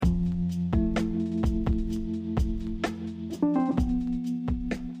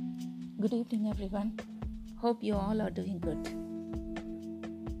everyone. Hope you all are doing good.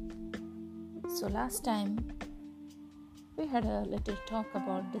 So last time we had a little talk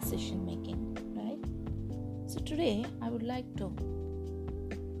about decision making, right? So today I would like to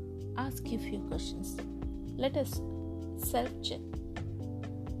ask you a few questions. Let us self-check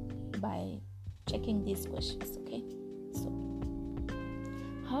by checking these questions, okay? So,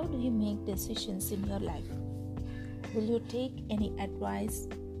 how do you make decisions in your life? Will you take any advice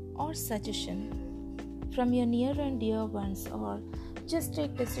or suggestion from your near and dear ones, or just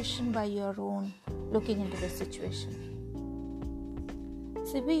take decision by your own, looking into the situation?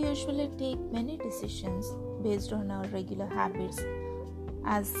 See, we usually take many decisions based on our regular habits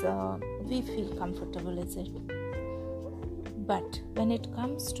as we feel comfortable, is it? But when it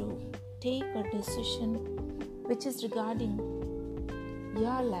comes to take a decision which is regarding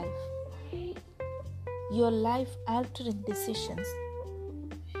your life altering decisions,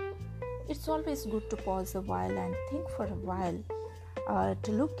 it's always good to pause a while and think for a while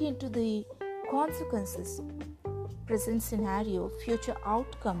to look into the consequences, present scenario, future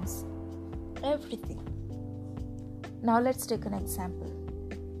outcomes, everything. Now let's take an example.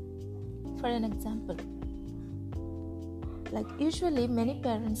 For an example, like usually many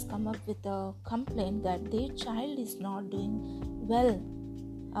parents come up with a complaint that their child is not doing well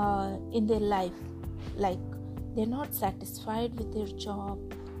in their life, like they're not satisfied with their job,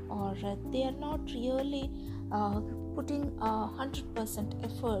 or they are not really putting 100%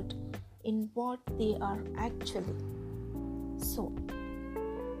 effort in what they are actually. So,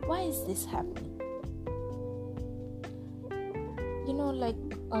 why is this happening?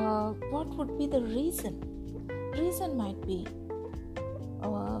 What would be the reason? Reason might be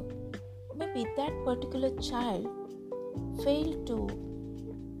maybe that particular child failed to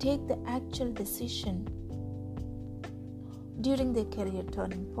take the actual decision during their career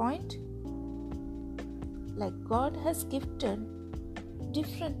turning point. Like God has gifted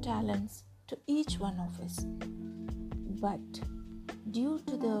different talents to each one of us, but due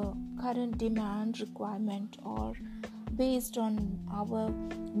to the current demand requirement or based on our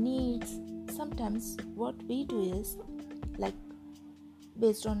needs, sometimes what we do is, like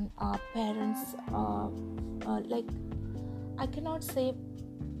based on our parents, I cannot say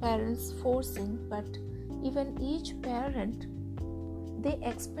parents forcing, but even each parent, they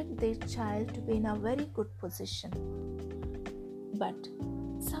expect their child to be in a very good position, but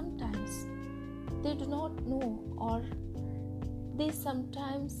sometimes they do not know, or they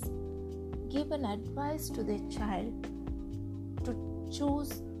sometimes give an advice to their child to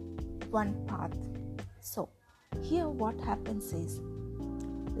choose one path. So here what happens is,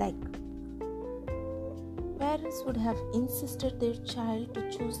 like parents would have insisted their child to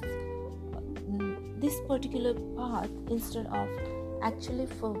choose this particular path instead of actually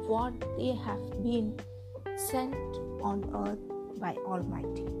for what they have been sent on earth by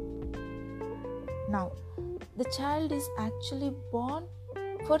Almighty. Now, the child is actually born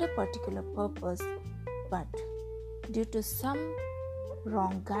for a particular purpose, but due to some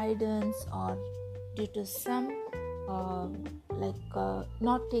wrong guidance or due to some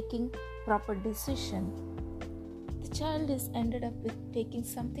not taking proper decision, the child is ended up with taking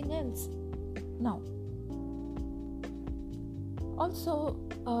something else. Now, also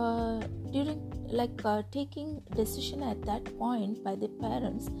during taking decision at that point by the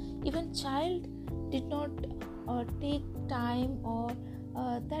parents, even child did not take time, or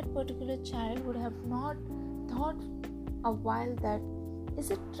that particular child would have not thought a while that is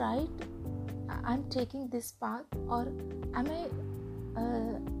it right, I'm taking this path, or am I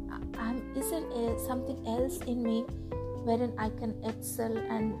is there something else in me wherein I can excel,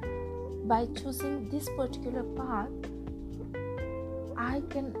 and by choosing this particular path I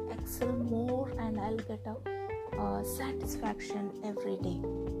can excel more and I'll get a satisfaction every day.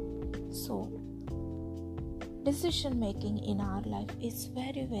 So decision making in our life is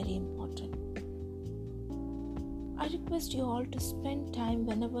very, very important. I request you all to spend time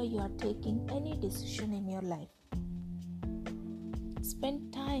whenever you are taking any decision in your life.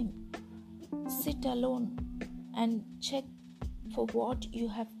 Spend time, sit alone and check for what you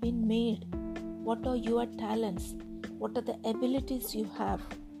have been made. What are your talents? What are the abilities you have?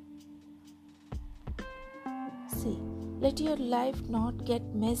 See, let your life not get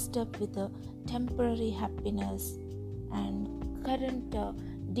messed up with a temporary happiness and current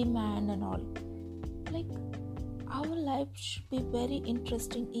demand and all. Like, our life should be very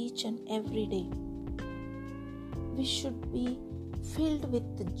interesting each and every day. We should be filled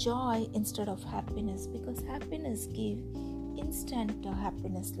with joy instead of happiness, because happiness gives instant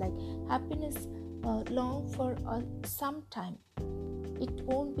happiness, like happiness long for some time. it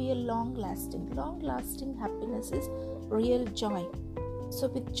won't be a long lasting happiness is real joy. So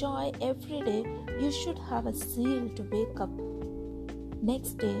with joy every day, you should have a zeal to wake up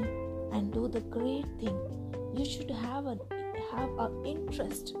next day and do the great thing. You should have a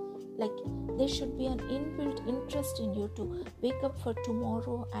interest, like there should be an inbuilt interest in you to wake up for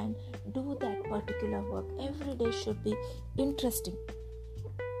tomorrow and do that particular work. Every day should be interesting.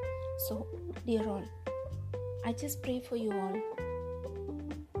 So dear all, I just pray for you all,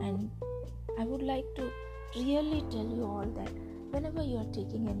 and I would like to really tell you all that whenever you are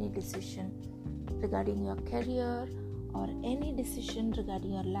taking any decision regarding your career or any decision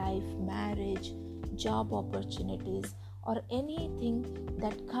regarding your life, marriage, job opportunities, or anything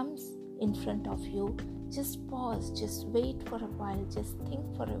that comes in front of you, just pause, just wait for a while, just think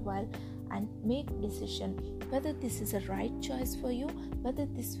for a while and make decision whether this is a right choice for you, whether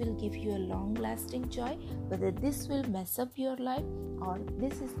this will give you a long lasting joy, whether this will mess up your life, or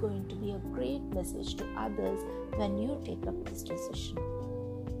this is going to be a great message to others when you take up this decision.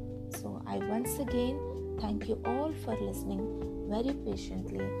 So I once again thank you all for listening very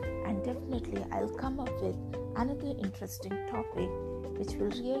patiently, and definitely I'll come up with another interesting topic which will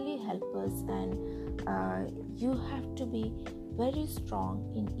really help us, and you have to be very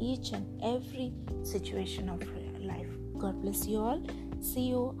strong in each and every situation of your life. God bless you all. See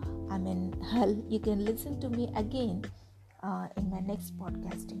you. You can listen to me again in my next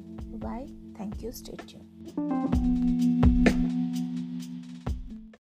podcasting. Bye. Thank you. Stay tuned.